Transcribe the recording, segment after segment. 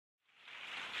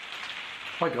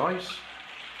Hi guys,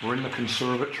 we're in the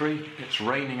conservatory, it's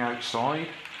raining outside,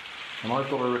 and I've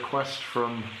got a request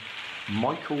from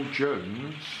Michael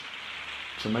Jones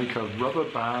to make a rubber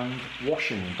band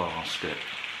washing basket.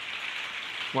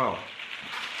 Well,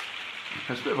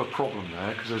 there's a bit of a problem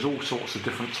there because there's all sorts of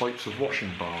different types of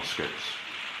washing baskets.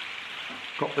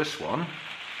 Got this one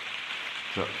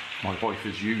that my wife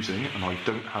is using and I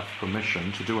don't have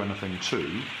permission to do anything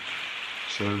to,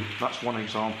 so that's one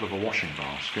example of a washing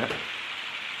basket.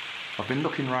 I've been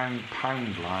looking around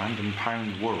Poundland and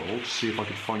Pound World to see if I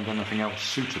could find anything else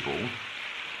suitable,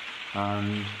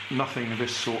 and nothing of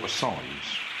this sort of size.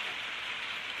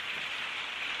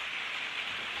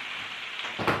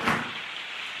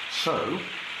 So,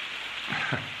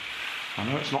 I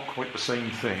know it's not quite the same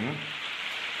thing,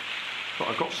 but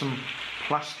I've got some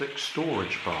plastic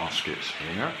storage baskets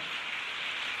here.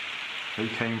 They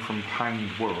came from Pound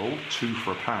World, 2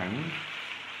 for £1.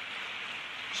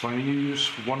 So I'm going to use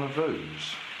one of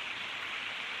those.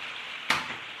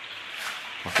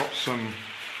 I've got some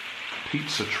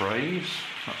pizza trays,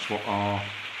 that's what our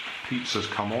pizzas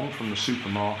come on from the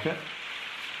supermarket.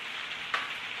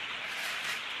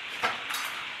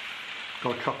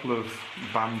 Got a couple of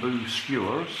bamboo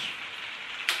skewers,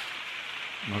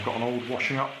 and I've got an old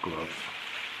washing up glove.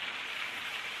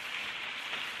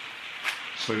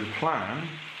 So the plan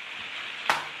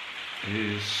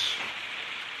is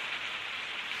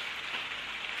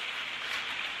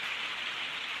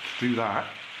to do that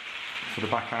for the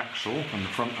back axle and the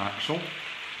front axle.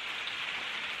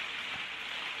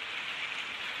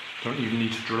 Don't even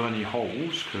need to drill any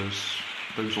holes because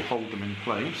those will hold them in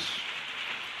place.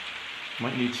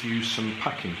 Might need to use some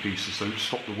packing pieces though to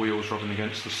stop the wheels rubbing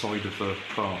against the side of the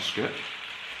basket.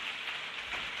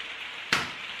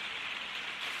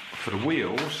 For the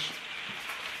wheels,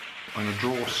 I'm going to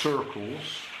draw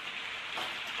circles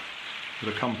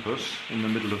with a compass in the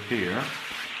middle of here,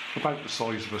 about the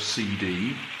size of a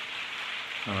CD,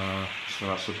 so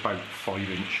that's about 5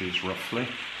 inches roughly.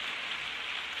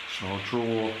 So I'll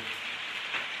draw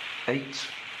 8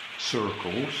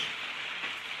 circles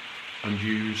and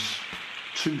use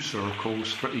 2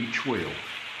 circles for each wheel.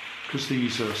 Because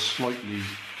these are slightly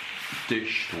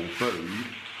dished or bowed,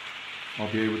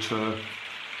 I'll be able to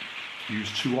use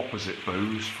 2 opposite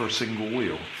bows for a single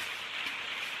wheel.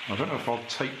 I don't know if I'll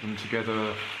tape them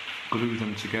together, glue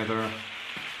them together,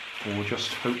 or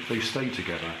just hope they stay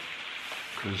together,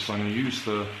 because I'm going to use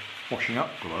the washing up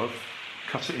glove,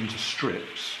 cut it into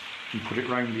strips and put it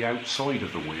round the outside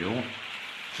of the wheel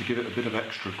to give it a bit of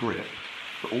extra grip,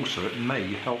 but also it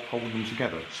may help hold them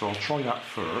together. So I'll try that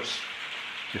first.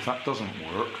 If that doesn't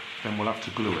work, then we'll have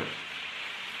to glue it.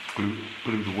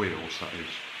 Glue the wheels, that is.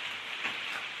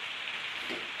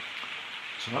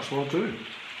 So that's what I'll do.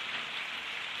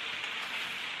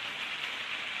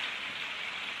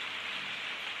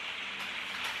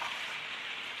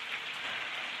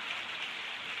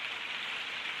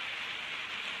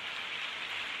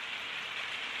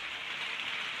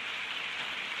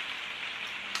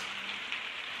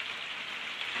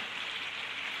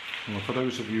 Well, for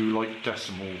those of you who like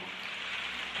decimal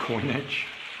coinage,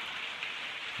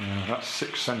 that's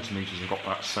 6 centimetres I've got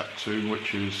that set to,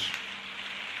 which is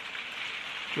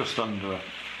just under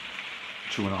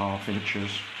 2.5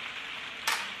 inches.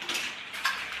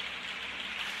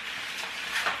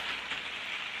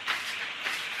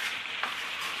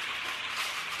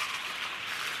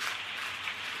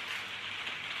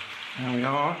 There we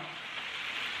are.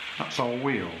 That's our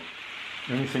wheel.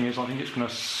 The only thing is I think it's going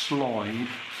to slide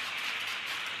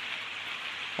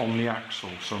on the axle,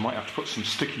 so I might have to put some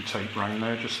sticky tape around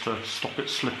there just to stop it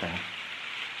slipping.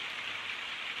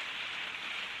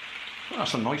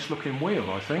 That's a nice looking wheel,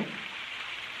 I think.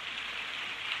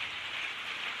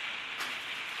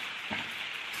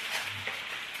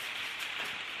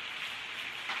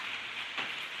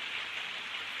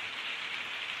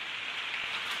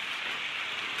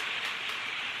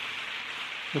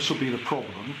 This will be the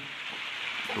problem.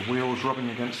 The wheel's rubbing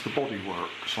against the bodywork,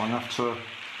 so I'm going to have to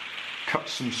cut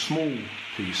some small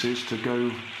pieces to go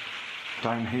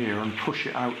down here and push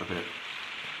it out a bit.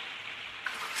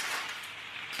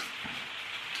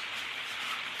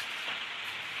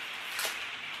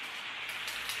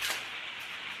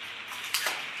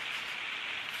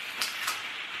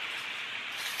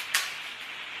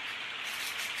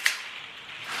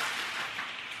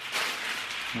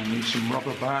 I need some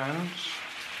rubber bands.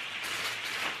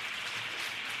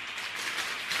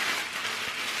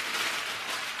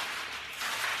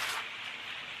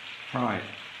 Right,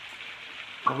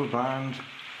 rubber band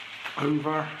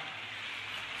over,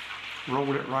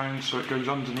 roll it round so it goes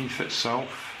underneath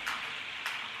itself.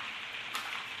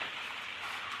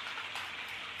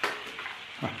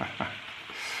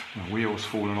 The wheel's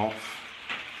fallen off.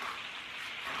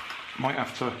 Might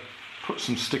have to put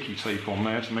some sticky tape on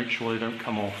there to make sure they don't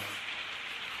come off.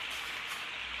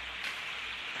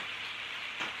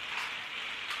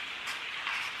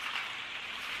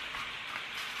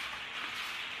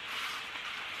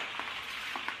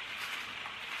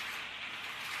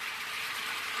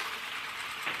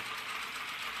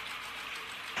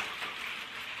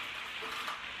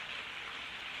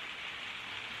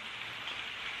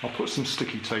 I'll put some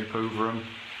sticky tape over them.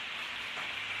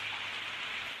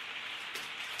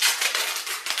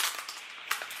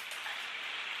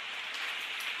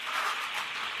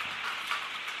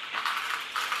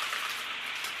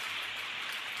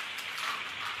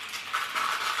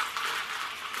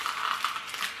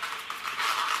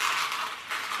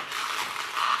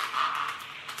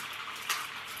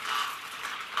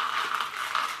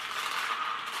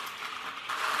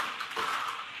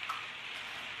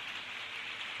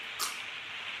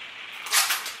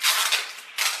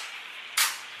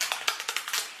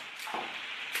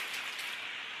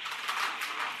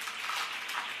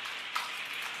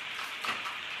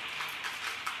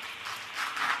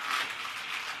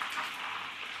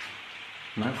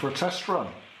 Now for a test run.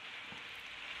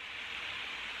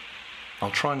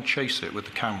 I'll try and chase it with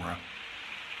the camera.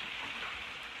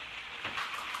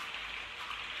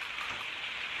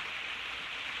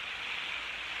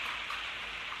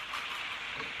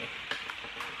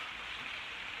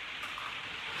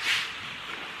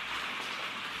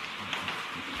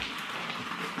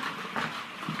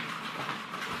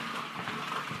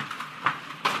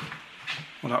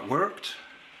 Well, that worked.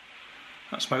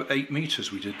 That's about 8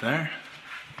 meters we did there.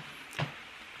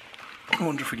 I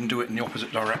wonder if we can do it in the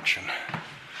opposite direction.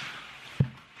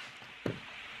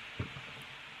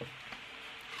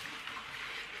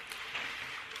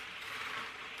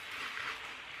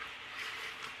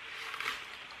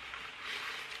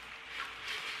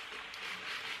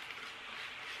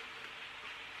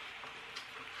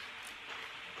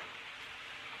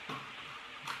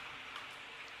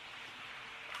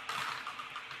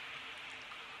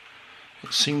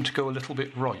 It seemed to go a little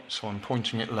bit right, so I'm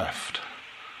pointing it left.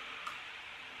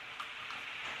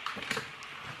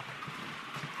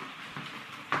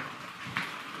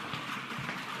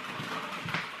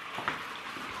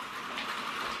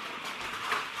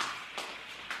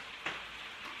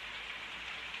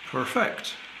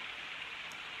 Perfect.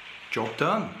 Job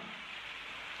done.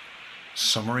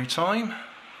 Summary time.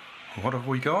 What have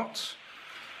we got?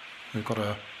 We've got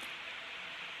a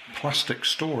plastic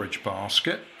storage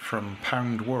basket from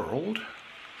Pound World.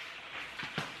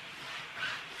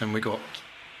 And we got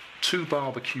 2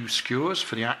 barbecue skewers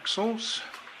for the axles.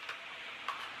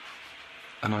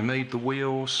 And I made the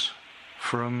wheels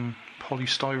from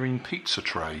polystyrene pizza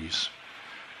trays.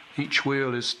 Each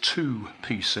wheel is 2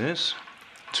 pieces.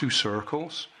 2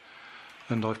 circles,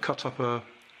 and I've cut up a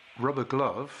rubber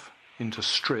glove into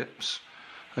strips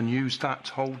and used that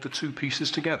to hold the 2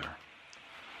 pieces together.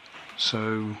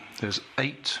 So there's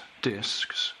 8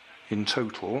 discs in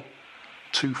total,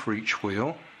 2 for each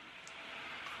wheel.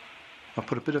 I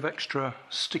put a bit of extra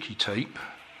sticky tape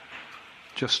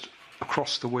just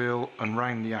across the wheel and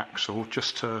round the axle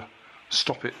just to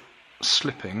stop it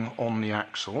slipping on the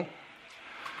axle.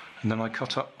 And then I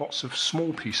cut up lots of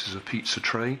small pieces of pizza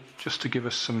tray just to give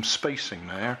us some spacing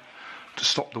there to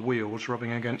stop the wheels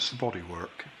rubbing against the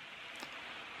bodywork.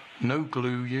 No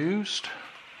glue used,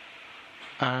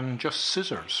 and just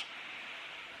scissors.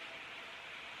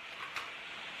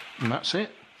 And that's it.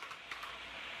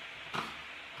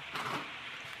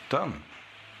 Done.